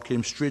the ball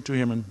came straight to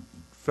him and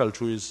fell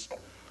through his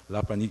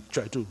lap, and he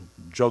tried to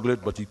juggle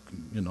it, but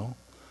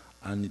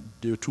and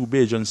there were 2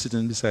 Bajans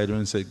sitting beside him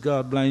and said,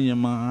 God blind you,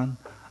 man.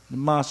 The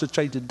master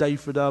tried to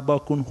dive for that, but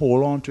couldn't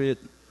hold on to it.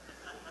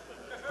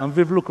 And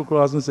Viv looked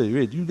across and said,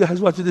 wait, you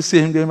guys watching the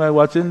same game I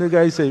watching? The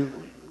guy said,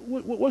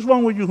 what's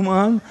wrong with you,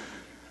 man?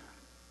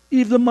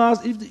 If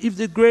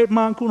the great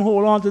man couldn't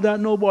hold on to that,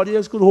 nobody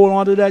else could hold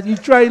on to that. He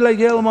tried like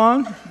hell,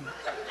 man.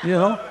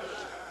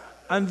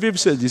 And Viv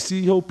said, you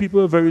see how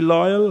people are very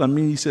loyal?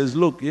 He says,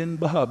 look, in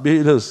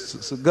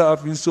Barbados, Sir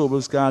Garfield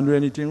Sobers can't do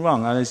anything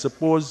wrong. And I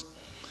suppose,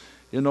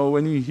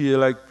 when you hear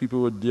like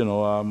people would,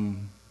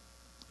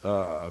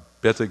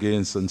 bet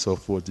against and so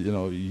forth, you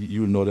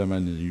know them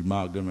and you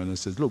mark them, and it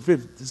says, look,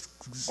 Viv, this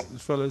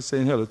fella is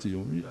saying hello to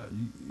you.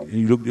 And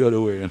you look the other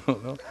way,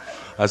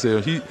 I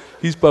say,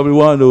 he's probably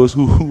one of those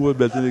who were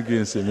betting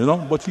against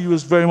him, But he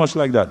was very much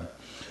like that.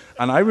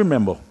 And I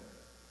remember,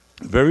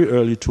 very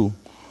early too,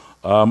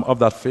 of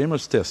that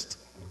famous test,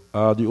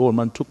 the old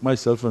man took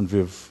myself and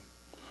Viv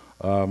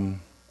Um,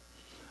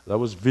 that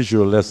was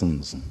visual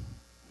lessons.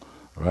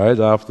 Right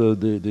after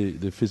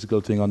the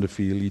physical thing on the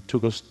field, he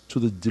took us to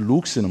the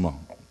Deluxe Cinema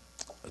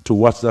to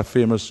watch that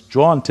famous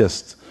drawn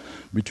test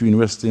between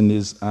West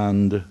Indies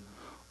and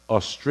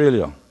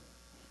Australia.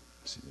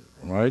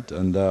 Right?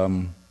 And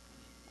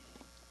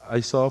I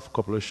saw a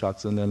couple of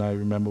shots, and then I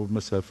remember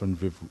myself and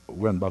Viv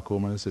went back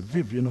home and I said,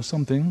 Viv, you know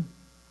something?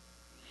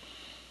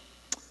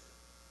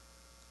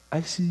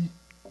 I see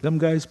them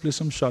guys play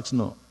some shots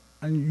now,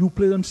 and you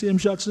play them same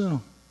shots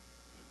now.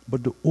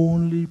 But the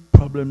only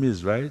problem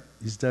is, right,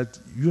 is that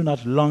you're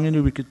not long in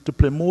the wicket to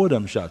play more of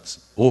them shots.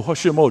 Oh,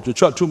 hush him out, you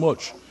chat too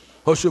much.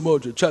 Hush him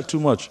out, you chat too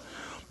much.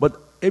 But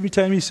every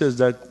time he says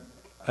that,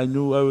 I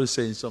knew I was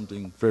saying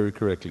something very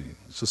correctly.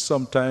 So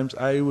sometimes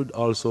I would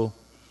also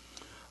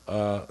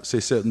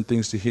say certain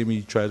things to him.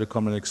 He tried to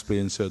come and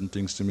explain certain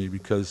things to me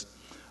because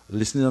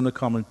listening on the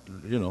comment,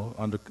 you know,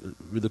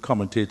 with the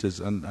commentators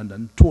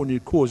and Tony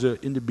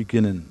Koza in the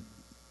beginning,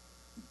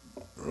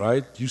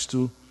 right, used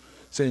to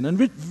saying, and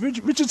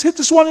Richard's hit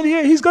this one in the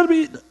air. He's got to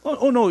be.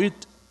 Oh no,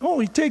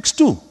 he takes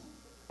two.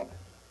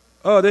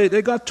 Oh,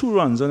 they got 2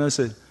 runs, and I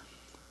said,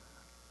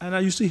 and I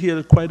used to hear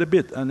it quite a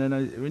bit. And then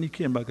when he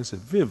came back, I said,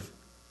 Viv,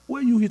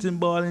 why you hitting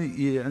ball in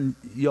the air and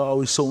you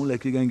always sound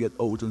like you're gonna get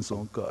out and so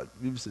on? God,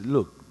 Viv said,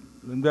 look,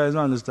 the guys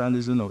understand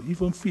this, you know. If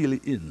I'm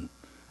feeling in,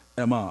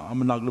 Emma, I'm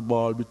gonna knock the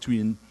ball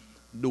between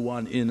the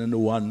one in and the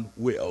one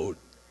way out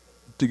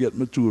to get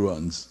my 2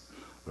 runs,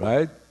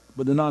 right?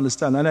 But they don't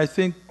understand, and I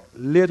think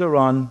later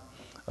on.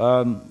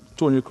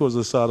 Tony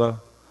Kozasada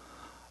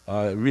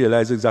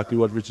realized exactly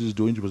what Richard is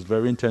doing. It was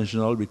very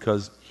intentional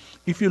because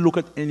if you look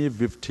at any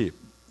Viv tape,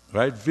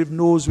 right, Viv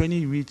knows when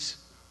he reaches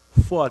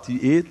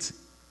 48,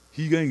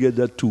 he's going to get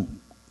that 2.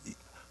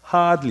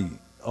 Hardly,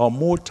 or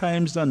more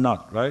times than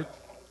not, right?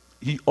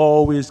 He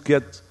always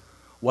gets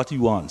what he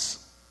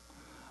wants,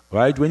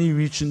 right? When he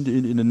reaches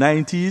in the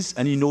 90s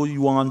and he knows he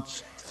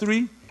wants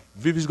 3,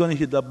 Viv is going to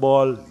hit that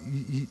ball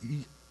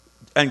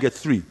and get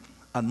 3.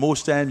 And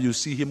most times you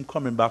see him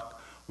coming back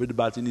with the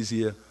bat in his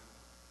ear,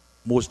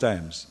 most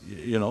times,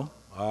 you know.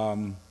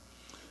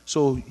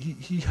 So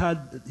he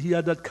had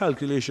that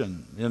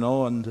calculation, you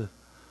know, and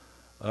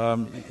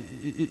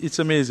it's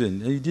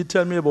amazing. And he did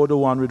tell me about the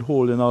one with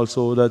Holden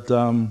also, that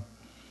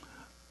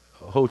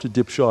how to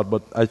dip short,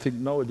 but I think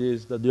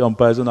nowadays that the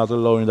umpires are not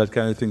allowing that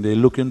kind of thing. They're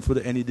looking for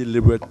any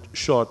deliberate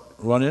short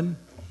run-in,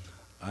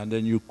 and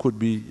then you could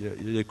be,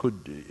 they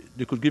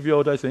could give you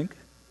out, I think.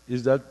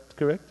 Is that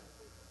correct?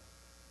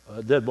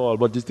 Dead ball.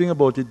 But the thing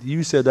about it,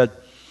 you said that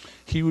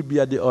he would be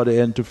at the other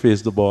end to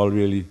face the ball,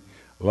 really,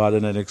 rather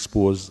than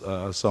expose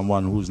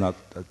someone who's not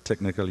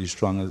technically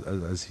strong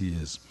as he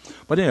is.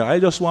 But anyway, I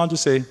just want to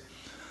say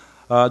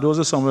those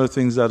are some of the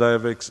things that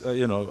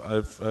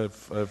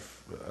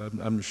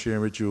I'm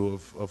sharing with you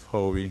of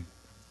how we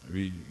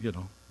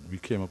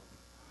came up,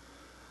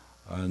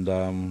 and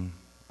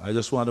I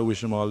just want to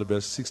wish him all the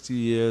best. 60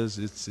 years,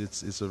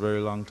 it's a very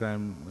long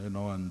time, you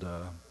know, and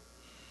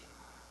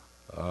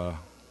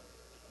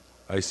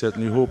I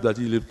certainly hope that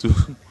he lived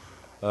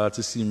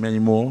to see many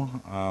more,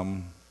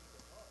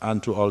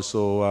 and to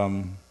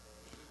also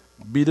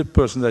be the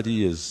person that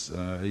he is.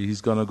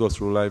 He's going to go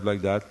through life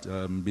like that,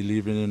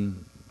 believing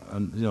in,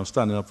 and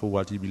standing up for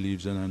what he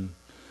believes in,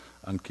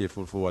 and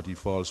careful for what he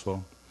falls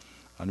for.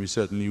 And we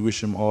certainly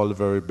wish him all the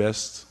very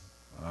best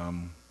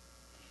in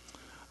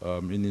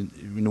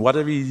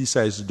whatever he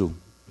decides to do.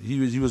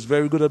 He was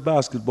very good at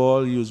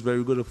basketball. He was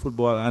very good at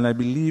football, and I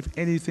believe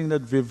anything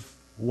that Viv,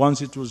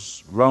 once it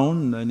was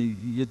round, and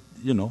he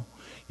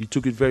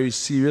took it very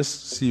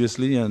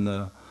seriously,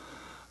 and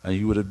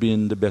he would have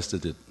been the best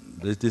at it.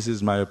 This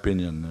is my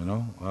opinion, you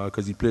know,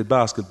 because he played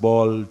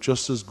basketball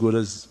just as good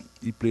as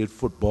he played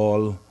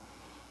football,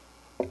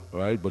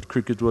 right? But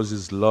cricket was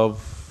his love,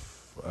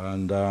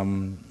 and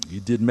he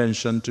did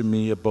mention to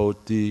me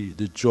about the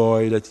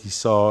joy that he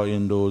saw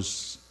in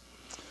those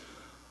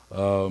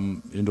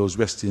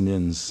West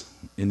Indians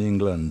in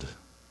England,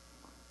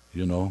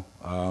 you know,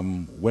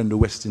 when the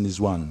West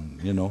Indies won,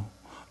 you know.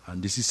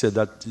 And this, he said,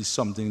 that is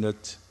something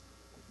that,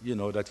 you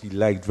know, that he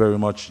liked very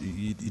much.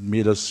 It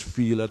made us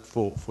feel that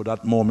for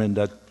that moment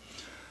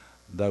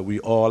that we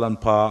all on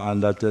par,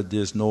 and that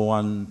there's no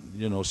one,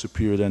 you know,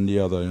 superior than the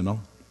other, you know.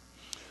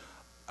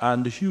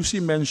 And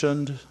Husey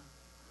mentioned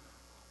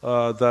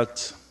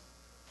that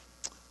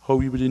how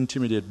we would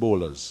intimidate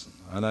bowlers.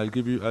 And I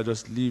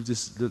just leave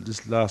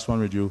this last one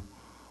with you.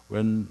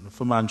 When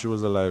Fumanchu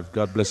was alive,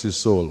 God bless his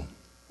soul,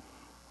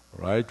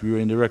 right? We were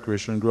in the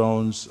recreation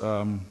grounds,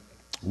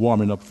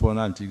 warming up for an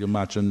Antigua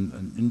match,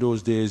 and in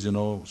those days, you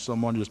know,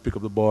 someone just pick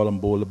up the ball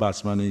and bowl the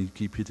batsman, and he'd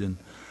keep hitting.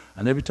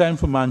 And every time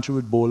Fumanchu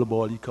would bowl the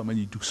ball, he'd come and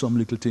he'd do some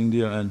little thing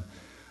there,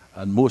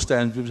 and most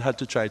times we had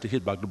to try to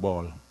hit back the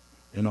ball,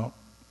 you know,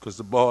 because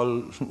the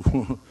ball,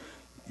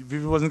 if he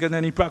wasn't getting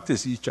any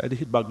practice, he tried to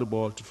hit back the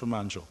ball to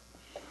Fumanchu.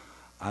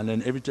 And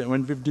then every time,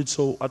 when Viv did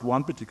so at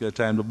one particular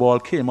time, the ball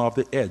came off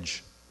the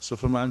edge. So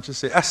Fumanchu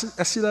said, I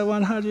see that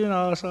one had, you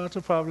know, all sorts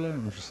of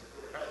problems.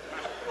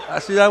 I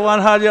said, I want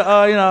to have you,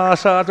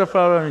 sort of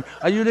problem.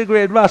 Are you the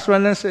great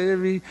batsman? And say,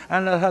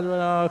 and I had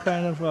all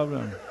kind of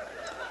problem.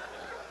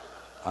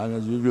 And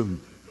as you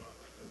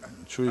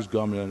threw his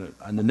gum,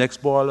 and the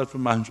next ball that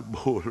Mancho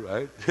bowl,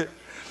 right?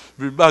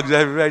 With bags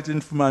right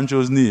in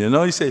Mancho's knee.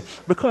 He said,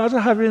 because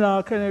of having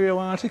all kind of, you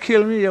want to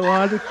kill me, you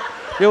want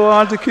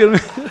to kill me.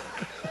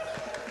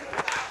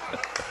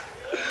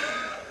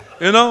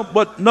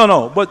 But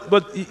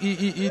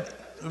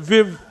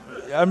Viv,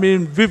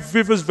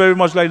 Viv was very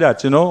much like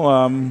that,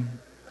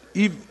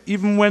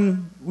 even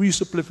when we used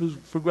to play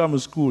for grammar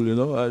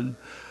school, and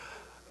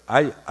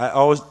I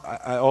always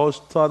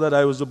thought that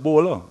I was a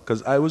bowler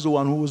because I was the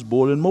one who was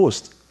bowling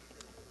most.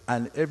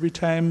 And every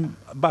time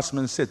a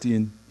batsman set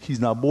in, he's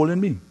not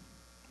bowling me.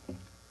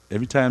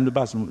 Every time the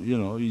batsman,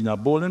 he's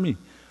not bowling me.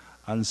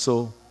 And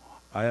so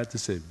I had to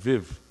say,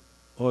 Viv,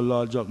 oh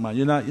Lord, Jock, man,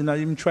 you're not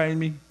even trying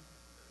me.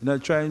 You're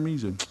not trying me. He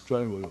said,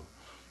 try me.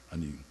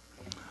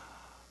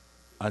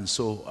 And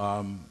so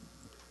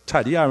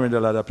Taddy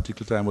Arundel at that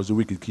particular time was the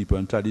wicket-keeper,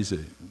 and Taddy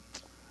said,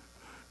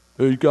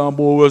 hey, you can't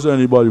bowl with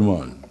anybody,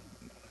 man.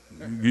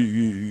 Give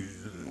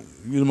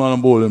the man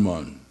a bowling,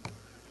 man.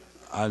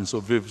 And so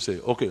Viv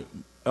said, okay,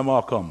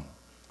 Emma, come.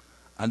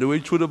 And the way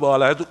he threw the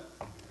ball, I had to,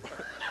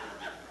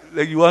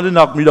 like you want to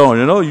knock me down,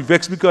 You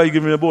vex me because you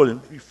give me a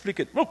bowling. You flick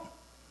it. All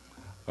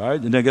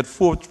right, and then get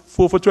 4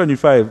 for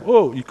 25.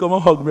 Oh, you come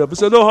and hug me up. I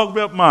said, don't hug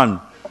me up, man.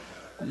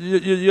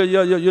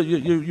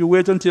 You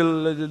wait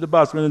until the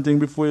batsman and thing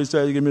before you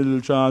say, give me a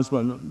little chance,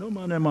 man. No,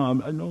 man,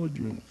 Emma, I know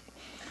you.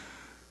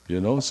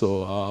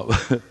 So,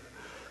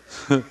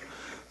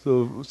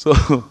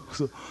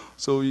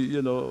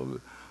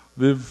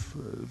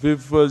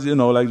 Viv was,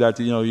 like that.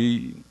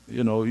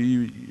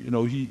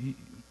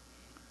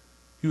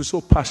 He was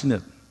so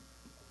passionate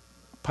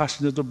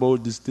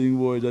about this thing,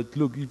 boy. That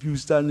look, if you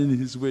stand in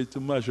his way to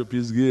mash up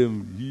his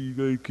game, he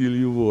gonna kill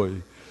you,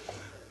 boy.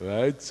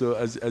 Right? So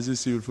as you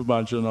see with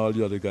Fumanchu and all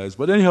the other guys.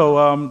 But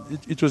anyhow,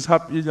 it was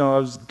happy. I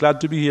was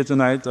glad to be here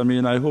tonight.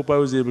 I hope I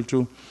was able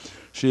to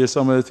share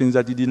some of the things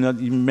that he did not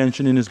even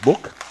mention in his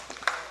book.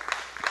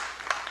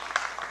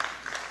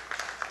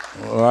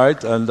 All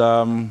right,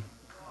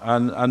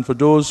 and for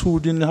those who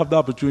didn't have the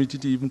opportunity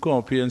to even come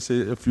up here and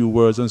say a few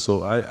words, and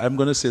so I'm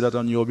going to say that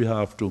on your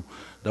behalf too,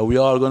 that we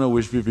are going to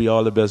wish Vivi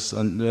all the best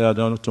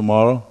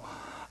tomorrow,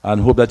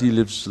 and hope that he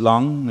lives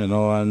long,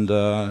 and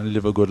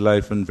live a good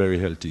life and very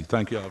healthy.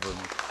 Thank you all very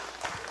much.